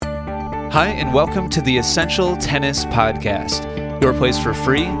Hi, and welcome to the Essential Tennis Podcast, your place for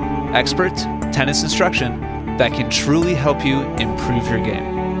free, expert tennis instruction that can truly help you improve your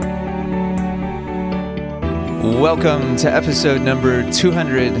game. Welcome to episode number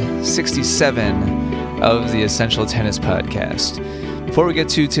 267 of the Essential Tennis Podcast. Before we get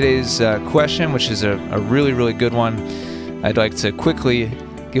to today's question, which is a really, really good one, I'd like to quickly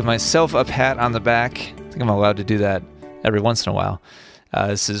give myself a pat on the back. I think I'm allowed to do that every once in a while.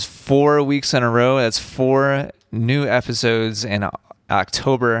 This is 4 weeks in a row. That's 4 new episodes in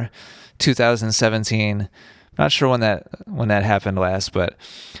October 2017. Not sure when that happened last, but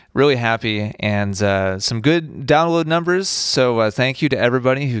really happy and some good download numbers. So thank you to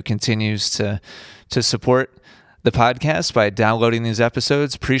everybody who continues to support the podcast by downloading these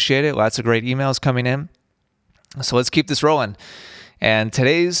episodes. Appreciate it. Lots of great emails coming in. So let's keep this rolling. And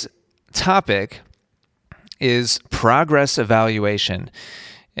today's topic is progress evaluation,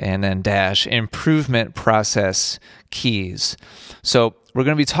 and then dash improvement process keys. So we're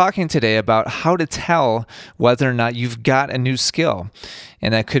going to be talking today about how to tell whether or not you've got a new skill.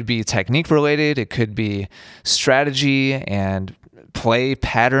 And that could be technique related, it could be strategy and play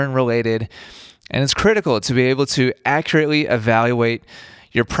pattern related. And it's critical to be able to accurately evaluate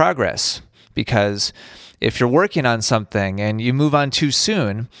your progress, because if you're working on something and you move on too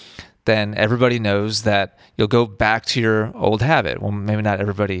soon, then everybody knows that you'll go back to your old habit. Well, maybe not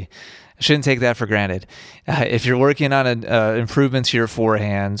everybody. I shouldn't take that for granted. If you're working on an improvement to your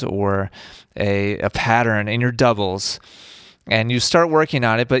forehand or a pattern in your doubles, and you start working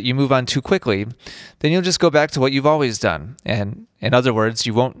on it, but you move on too quickly, then you'll just go back to what you've always done. And in other words,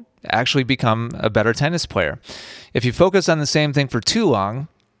 you won't actually become a better tennis player. If you focus on the same thing for too long,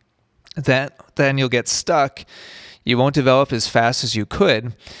 then you'll get stuck. You won't develop as fast as you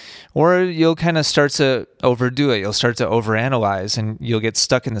could, or you'll kind of start to overdo it. You'll start to overanalyze, and you'll get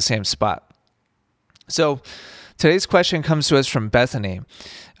stuck in the same spot. So today's question comes to us from Bethany.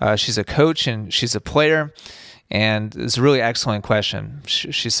 She's a coach and she's a player, and it's a really excellent question.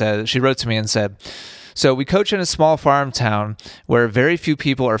 She wrote to me and said, "So we coach in a small farm town where very few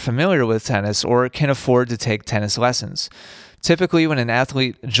people are familiar with tennis or can afford to take tennis lessons. Typically, when an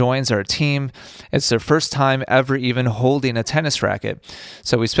athlete joins our team, it's their first time ever even holding a tennis racket.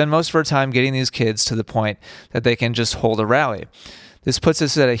 So we spend most of our time getting these kids to the point that they can just hold a rally. This puts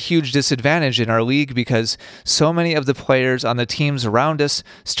us at a huge disadvantage in our league because so many of the players on the teams around us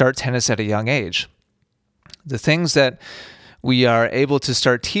start tennis at a young age. The things that we are able to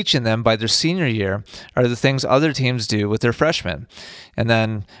start teaching them by their senior year are the things other teams do with their freshmen. And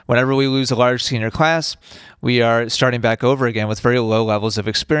then whenever we lose a large senior class, we are starting back over again with very low levels of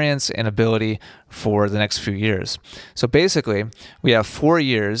experience and ability for the next few years. So basically, we have 4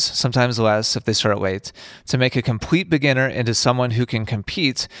 years, sometimes less if they start late, to make a complete beginner into someone who can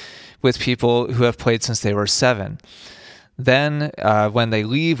compete with people who have played since they were 7. Then when they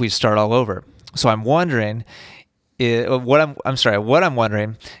leave, we start all over. So I'm wondering, what I'm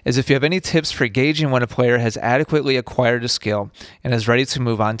wondering is if you have any tips for gauging when a player has adequately acquired a skill and is ready to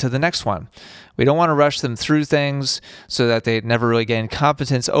move on to the next one. We don't want to rush them through things so that they never really gain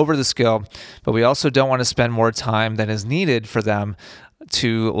competence over the skill, but we also don't want to spend more time than is needed for them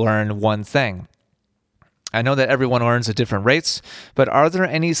to learn one thing. I know that everyone learns at different rates, but are there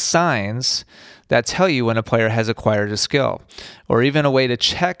any signs that tell you when a player has acquired a skill, or even a way to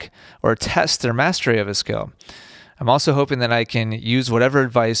check or test their mastery of a skill? I'm also hoping that I can use whatever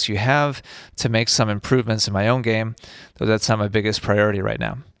advice you have to make some improvements in my own game, though that's not my biggest priority right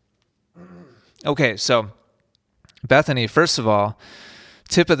now." Okay, so Bethany, first of all,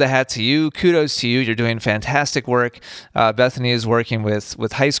 tip of the hat to you. Kudos to you. You're doing fantastic work. Bethany is working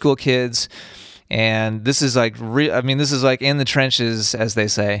with high school kids, and this is like this is like in the trenches, as they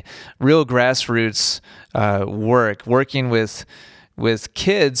say, real grassroots working with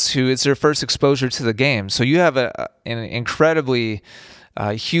kids who it's their first exposure to the game. So you have an incredibly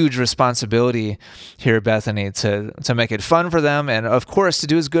huge responsibility here, Bethany, to make it fun for them, and of course to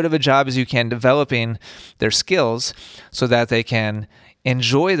do as good of a job as you can developing their skills so that they can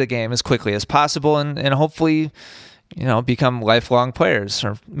enjoy the game as quickly as possible and hopefully become lifelong players,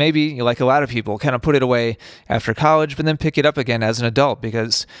 or maybe, like a lot of people, kind of put it away after college, but then pick it up again as an adult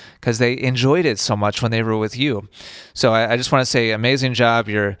because they enjoyed it so much when they were with you. So I just want to say, amazing job.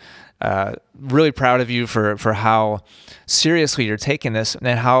 You're really proud of you for how seriously you're taking this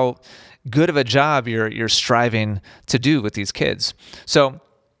and how good of a job you're striving to do with these kids. So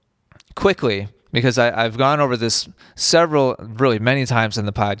quickly, because I've gone over this many times in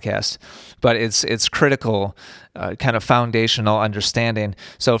the podcast, but it's critical, kind of foundational understanding.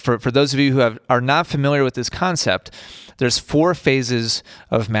 So for those of you who are not familiar with this concept, there's 4 phases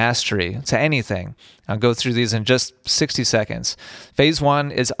of mastery to anything. I'll go through these in just 60 seconds. Phase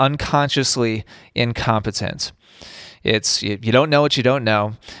 1 is unconsciously incompetent. It's you don't know what you don't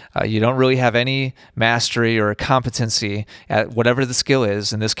know. You don't really have any mastery or competency at whatever the skill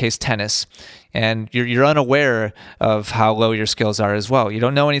is, in this case tennis, and you're unaware of how low your skills are as well. You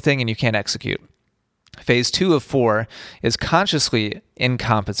don't know anything and you can't execute. Phase 2 of 4 is consciously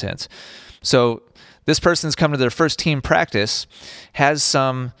incompetent. So this person's come to their first team practice, has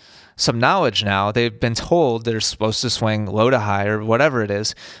some knowledge now. They've been told they're supposed to swing low to high or whatever it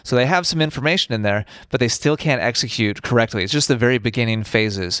is. So they have some information in there, but they still can't execute correctly. It's just the very beginning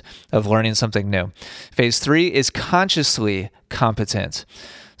phases of learning something new. Phase 3 is consciously competent.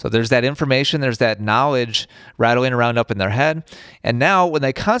 So there's that information, there's that knowledge rattling around up in their head. And now when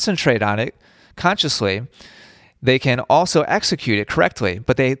they concentrate on it consciously, they can also execute it correctly,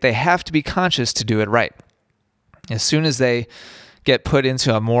 but they have to be conscious to do it right. As soon as they get put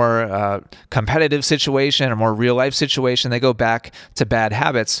into a more competitive situation, a more real-life situation, they go back to bad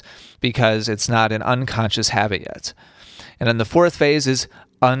habits because it's not an unconscious habit yet. And then the 4th phase is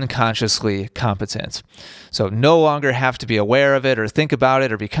unconsciously competent. So no longer have to be aware of it or think about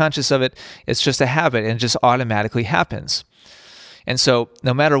it or be conscious of it. It's just a habit and it just automatically happens. And so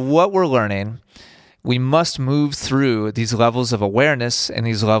no matter what we're learning, we must move through these levels of awareness and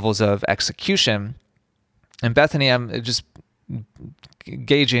these levels of execution. And Bethany, I'm just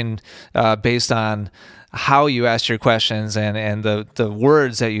gauging based on how you asked your questions and the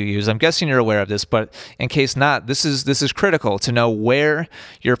words that you use. I'm guessing you're aware of this, but in case not, this is critical to know where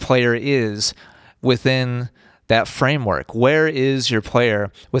your player is within that framework. Where is your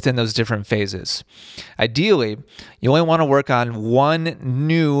player within those different phases? Ideally, you only want to work on one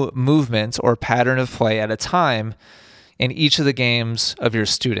new movement or pattern of play at a time in each of the games of your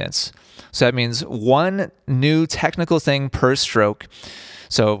students. So that means one new technical thing per stroke.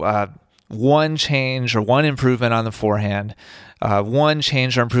 So one change or one improvement on the forehand, one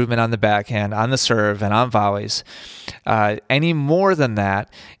change or improvement on the backhand, on the serve, and on volleys. Any more than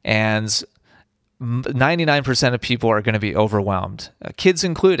that, and 99% of people are going to be overwhelmed, kids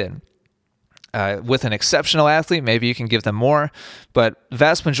included. With an exceptional athlete, maybe you can give them more, but the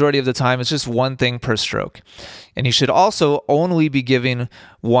vast majority of the time, it's just one thing per stroke. And you should also only be giving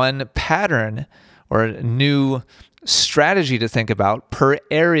one pattern or a new strategy to think about per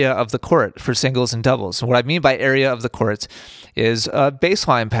area of the court for singles and doubles. And what I mean by area of the court is a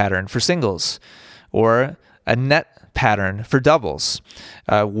baseline pattern for singles or a net pattern for doubles,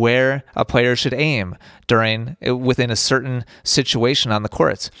 where a player should aim within a certain situation on the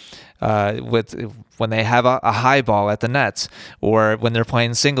court. When they have a high ball at the net, or when they're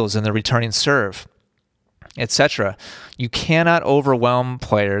playing singles and they're returning serve, etc. You cannot overwhelm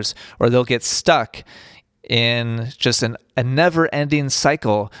players or they'll get stuck in just a never-ending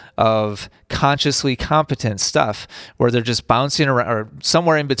cycle of consciously competent stuff where they're just bouncing around, or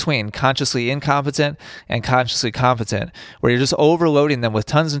somewhere in between consciously incompetent and consciously competent, where you're just overloading them with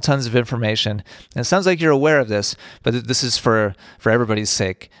tons and tons of information. And it sounds like you're aware of this, but this is for everybody's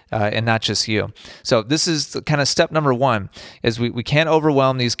sake and not just you. So this is kind of step number 1, is we can't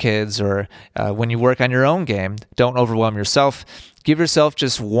overwhelm these kids, or when you work on your own game, don't overwhelm yourself. Give yourself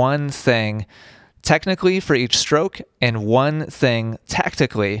just one thing technically for each stroke and one thing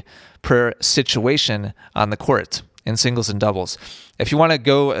tactically per situation on the court in singles and doubles. If you want to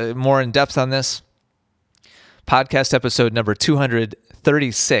go more in depth on this, podcast episode number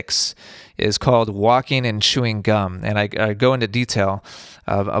 236 is called Walking and Chewing Gum. And I go into detail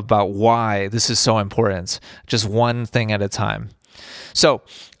about why this is so important, just one thing at a time. So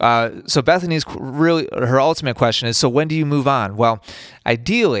Bethany's her ultimate question is, so when do you move on? Well,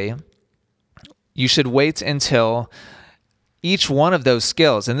 ideally, you should wait until each one of those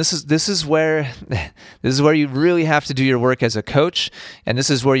skills, and this is where you really have to do your work as a coach, and this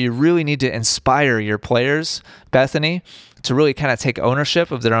is where you really need to inspire your players, Bethany, to really kind of take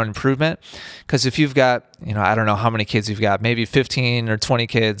ownership of their own improvement. Because if you've got, I don't know how many kids you've got, maybe 15 or 20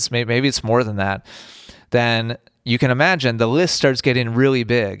 kids, maybe it's more than that, then you can imagine the list starts getting really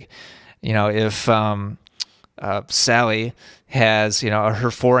big. If Sally has,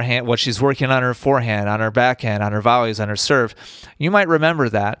 her forehand, what she's working on her forehand, on her backhand, on her volleys, on her serve, you might remember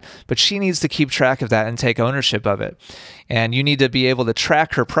that, but she needs to keep track of that and take ownership of it. And you need to be able to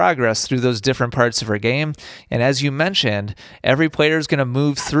track her progress through those different parts of her game. And as you mentioned, every player is going to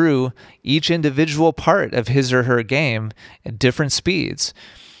move through each individual part of his or her game at different speeds.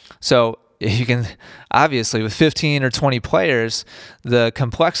 So you can obviously, with 15 or 20 players, the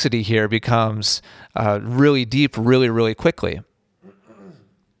complexity here becomes really deep really, really quickly.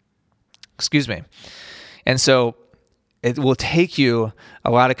 Excuse me. And so it will take you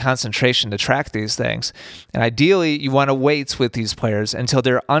a lot of concentration to track these things. And ideally, you want to wait with these players until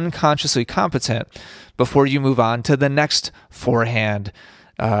they're unconsciously competent before you move on to the next forehand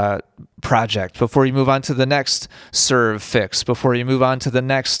project, before you move on to the next serve fix, before you move on to the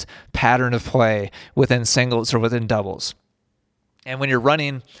next pattern of play within singles or within doubles. And when you're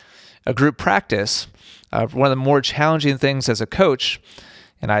running a group practice, one of the more challenging things as a coach,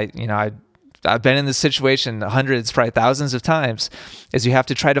 and I've been in this situation hundreds, probably thousands of times, is you have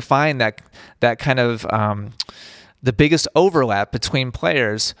to try to find that kind of the biggest overlap between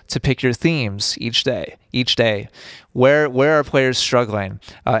players to pick your themes each day. Where are players struggling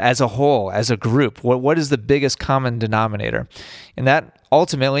as a whole, as a group? What is the biggest common denominator? And that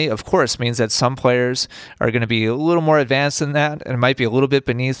ultimately, of course, means that some players are going to be a little more advanced than that, and it might be a little bit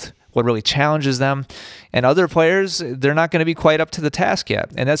beneath what really challenges them. And other players, they're not going to be quite up to the task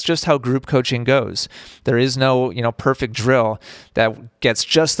yet. And that's just how group coaching goes. There is no, perfect drill that gets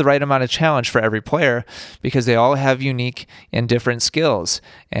just the right amount of challenge for every player, because they all have unique and different skills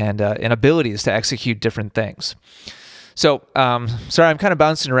and abilities to execute different things. So, sorry, I'm kind of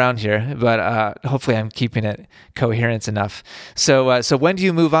bouncing around here, but hopefully I'm keeping it coherent enough. So when do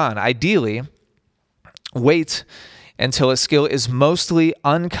you move on? Ideally, wait until a skill is mostly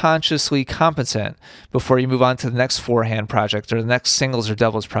unconsciously competent before you move on to the next forehand project or the next singles or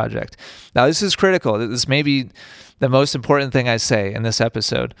doubles project. Now, this is critical. This may be the most important thing I say in this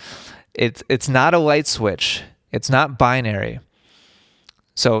episode. It's not a light switch. It's not binary.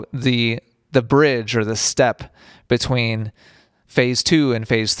 So the bridge or the step between phase 2 and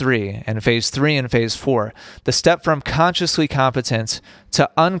phase 3, and phase 3 and phase 4, the step from consciously competent to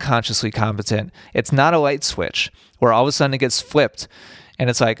unconsciously competent, it's not a light switch where all of a sudden it gets flipped and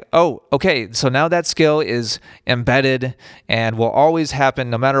it's like, oh, okay, so now that skill is embedded and will always happen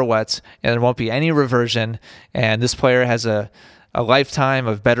no matter what, and there won't be any reversion, and this player has a lifetime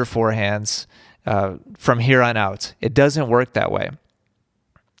of better forehands from here on out. It doesn't work that way.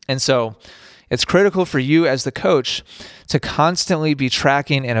 And so it's critical for you as the coach to constantly be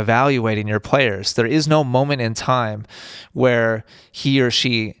tracking and evaluating your players. There is no moment in time where he or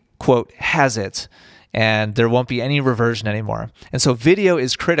she, quote, has it, and there won't be any reversion anymore. And so video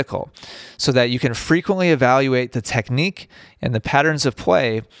is critical so that you can frequently evaluate the technique and the patterns of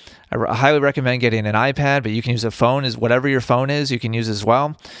play. I highly recommend getting an iPad, but you can use a phone, whatever your phone is, you can use as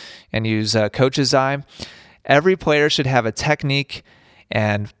well, and use Coach's Eye. Every player should have a technique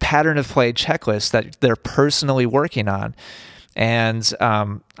and pattern of play checklist that they're personally working on. And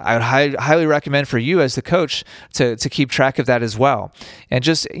I would highly recommend for you as the coach to keep track of that as well. And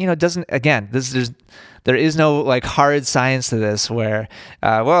just, there is no like hard science to this where,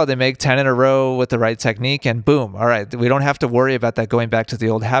 they make 10 in a row with the right technique and boom, all right, we don't have to worry about that going back to the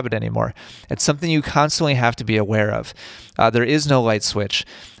old habit anymore. It's something you constantly have to be aware of. There is no light switch.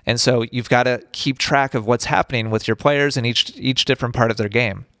 And so you've got to keep track of what's happening with your players in each different part of their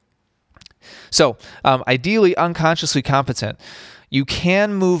game. So ideally unconsciously competent. You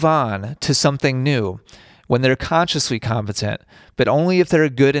can move on to something new when they're consciously competent, but only if they're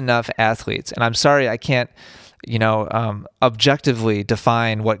good enough athletes. And I'm sorry, I can't, objectively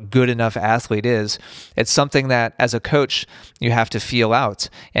define what good enough athlete is. It's something that as a coach, you have to feel out.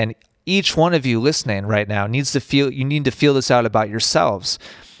 And each one of you listening right now need to feel this out about yourselves.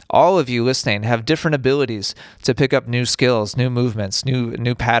 All of you listening have different abilities to pick up new skills, new movements,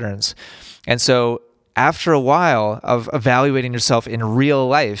 new patterns. And so after a while of evaluating yourself in real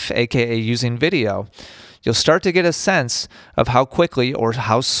life, aka using video, you'll start to get a sense of how quickly or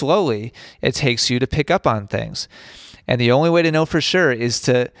how slowly it takes you to pick up on things. And the only way to know for sure is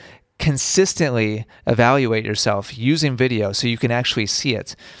to consistently evaluate yourself using video so you can actually see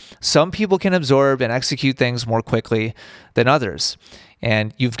it. Some people can absorb and execute things more quickly than others.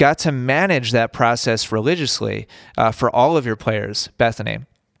 And you've got to manage that process religiously for all of your players, Bethany.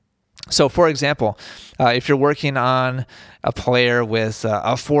 So, for example, if you're working on a player with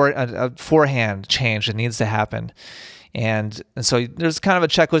a forehand change that needs to happen, and so there's kind of a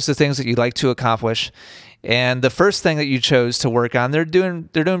checklist of things that you'd like to accomplish, and the first thing that you chose to work on, they're doing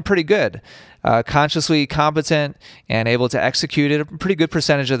pretty good, consciously competent and able to execute it a pretty good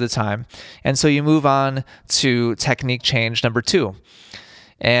percentage of the time, and so you move on to technique change number 2.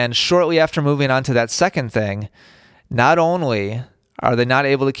 And shortly after moving on to that second thing, not only are they not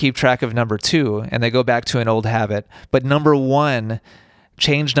able to keep track of number 2 and they go back to an old habit, but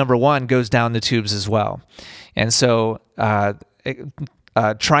change number 1 goes down the tubes as well. And so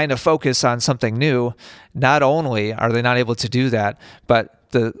trying to focus on something new, not only are they not able to do that, but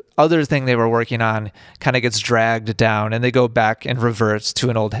the other thing they were working on kind of gets dragged down, and they go back and reverts to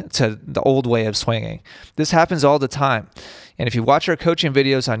the old way of swinging. This happens all the time. And if you watch our coaching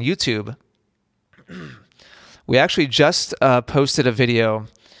videos on YouTube, we actually just posted a video.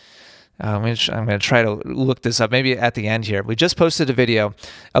 I'm going to try to look this up, maybe at the end here. We just posted a video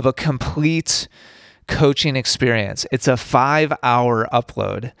of a complete coaching experience. It's a 5-hour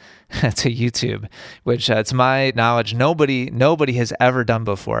upload to YouTube, which to my knowledge, nobody has ever done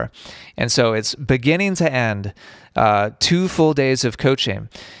before. And so it's beginning to end, 2 full days of coaching.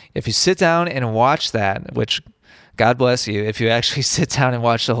 If you sit down and watch that, which God bless you, if you actually sit down and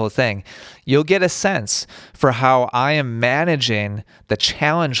watch the whole thing, you'll get a sense for how I am managing the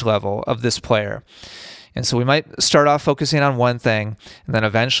challenge level of this player. And so we might start off focusing on one thing, and then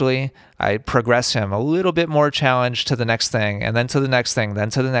eventually I progress him a little bit more challenge to the next thing, and then to the next thing, then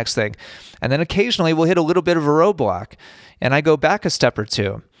to the next thing. And then occasionally we'll hit a little bit of a roadblock, and I go back a step or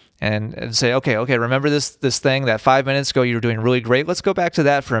two and say, okay, remember this thing that 5 minutes ago you were doing really great? Let's go back to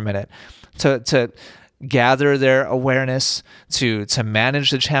that for a minute. To gather their awareness, to manage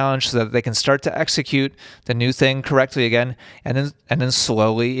the challenge so that they can start to execute the new thing correctly again, and then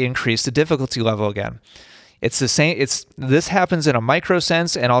slowly increase the difficulty level again. It's the same. This happens in a micro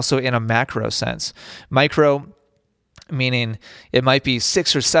sense and also in a macro sense. Micro meaning it might be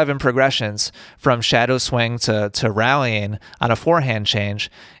 6 or 7 progressions from shadow swing to rallying on a forehand change,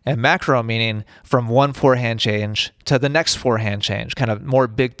 and macro meaning from one forehand change to the next forehand change, kind of more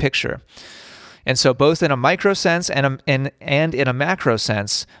big picture. And so both in a micro sense and in a macro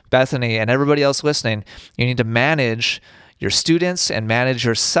sense, Bethany and everybody else listening, you need to manage your students and manage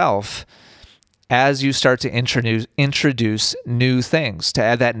yourself as you start to introduce new things, to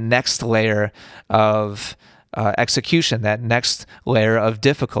add that next layer of execution, that next layer of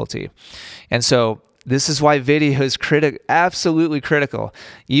difficulty. And so this is why video is absolutely critical.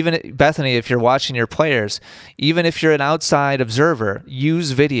 Even, Bethany, if you're watching your players, even if you're an outside observer,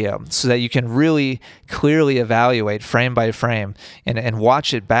 use video so that you can really clearly evaluate frame by frame and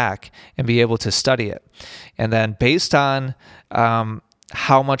watch it back and be able to study it. And then based on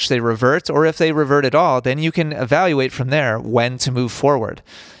how much they revert, or if they revert at all, then you can evaluate from there when to move forward.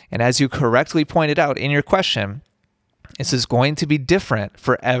 And as you correctly pointed out in your question, this is going to be different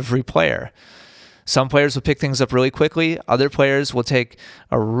for every player. Some players will pick things up really quickly. Other players will take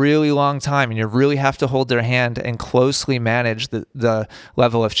a really long time, and you really have to hold their hand and closely manage the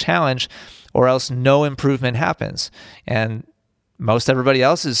level of challenge, or else no improvement happens. And most everybody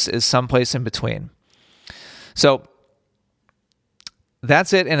else is someplace in between. So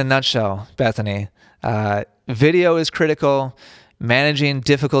that's it in a nutshell, Bethany. Video is critical. Managing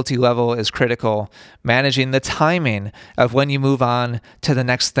difficulty level is critical. Managing the timing of when you move on to the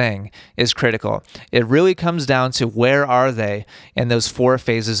next thing is critical. It really comes down to where are they in those 4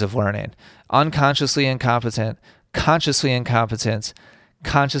 phases of learning: unconsciously incompetent, consciously incompetent,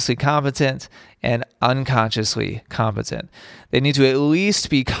 consciously competent, and unconsciously competent. They need to at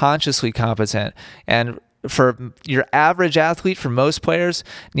least be consciously competent, and for your average athlete, for most players,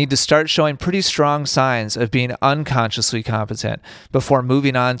 need to start showing pretty strong signs of being unconsciously competent before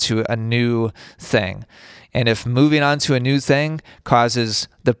moving on to a new thing. And if moving on to a new thing causes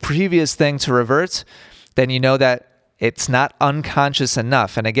the previous thing to revert, then you know that it's not unconscious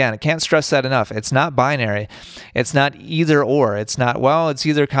enough. And again, I can't stress that enough. It's not binary. It's not either or. It's not, well, it's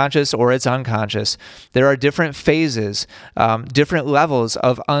either conscious or it's unconscious. There are different phases, different levels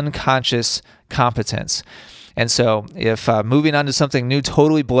of unconscious competence. And so if moving on to something new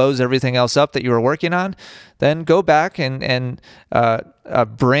totally blows everything else up that you were working on, then go back and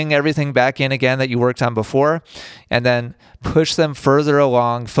bring everything back in again that you worked on before, and then push them further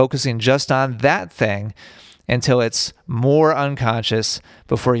along, focusing just on that thing until it's more unconscious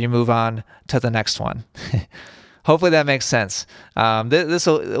before you move on to the next one. Hopefully that makes sense. This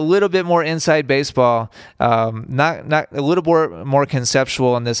a little bit more inside baseball, not a little more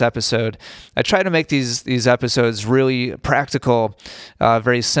conceptual in this episode. I try to make these episodes really practical,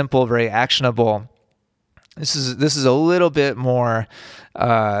 very simple, very actionable. This is a little bit more,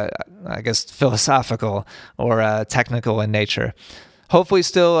 I guess, philosophical or technical in nature. Hopefully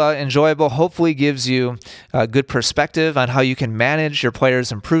still enjoyable, hopefully gives you a good perspective on how you can manage your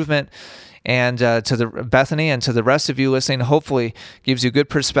players' improvement. And to the Bethany and to the rest of you listening, hopefully gives you good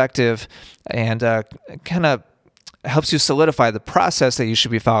perspective and kind of helps you solidify the process that you should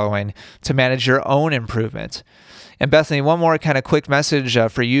be following to manage your own improvement. And Bethany, one more kind of quick message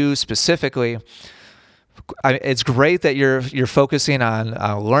for you specifically. It's great that you're focusing on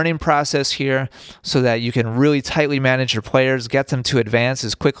a learning process here so that you can really tightly manage your players, get them to advance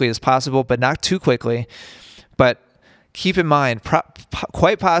as quickly as possible, but not too quickly. But keep in mind,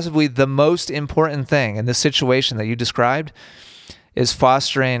 quite possibly the most important thing in this situation that you described is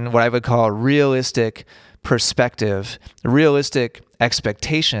fostering what I would call realistic perspective. Realistic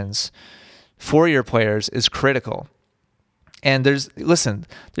expectations for your players is critical. And there's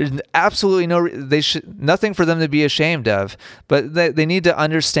absolutely nothing for them to be ashamed of, but they need to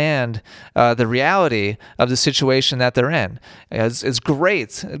understand the reality of the situation that they're in. It's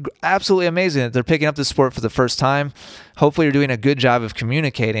great, absolutely amazing that they're picking up the sport for the first time. Hopefully you're doing a good job of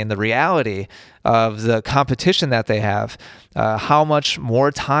communicating the reality of the competition that they have, how much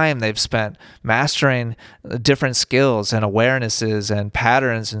more time they've spent mastering different skills and awarenesses and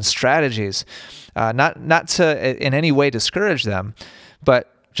patterns and strategies. Not to in any way discourage them, but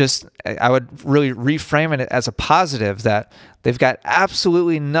just I would really reframe it as a positive that they've got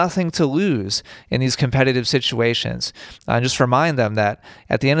absolutely nothing to lose in these competitive situations. Just remind them that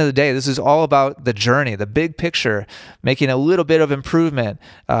at the end of the day, this is all about the journey, the big picture, making a little bit of improvement,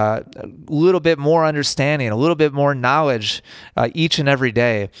 a little bit more understanding, a little bit more knowledge each and every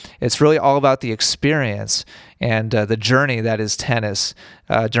day. It's really all about the experience and the journey that is tennis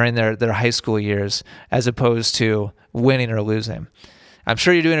during their high school years, as opposed to winning or losing. I'm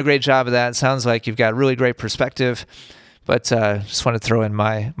sure you're doing a great job of that. It sounds like you've got really great perspective, but just want to throw in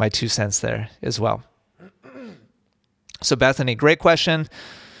my 2 cents there as well. So Bethany, great question.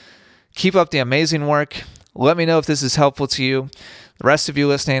 Keep up the amazing work. Let me know if this is helpful to you. The rest of you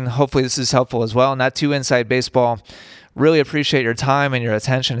listening, hopefully this is helpful as well. Not too inside baseball. Really appreciate your time and your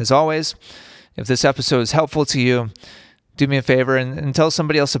attention as always. If this episode is helpful to you, do me a favor and tell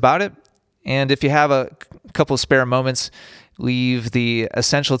somebody else about it. And if you have a couple spare moments, leave the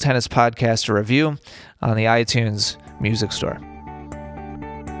Essential Tennis Podcast a review on the iTunes Music Store.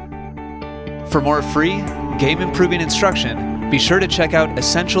 For more free game-improving instruction, be sure to check out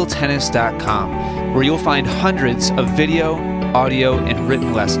EssentialTennis.com, where you'll find hundreds of video, audio, and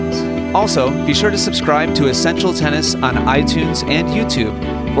written lessons. Also, be sure to subscribe to Essential Tennis on iTunes and YouTube,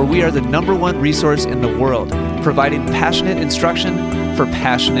 where we are the #1 resource in the world, providing passionate instruction for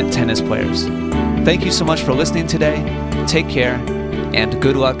passionate tennis players. Thank you so much for listening today. Take care, and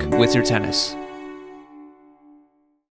good luck with your tennis.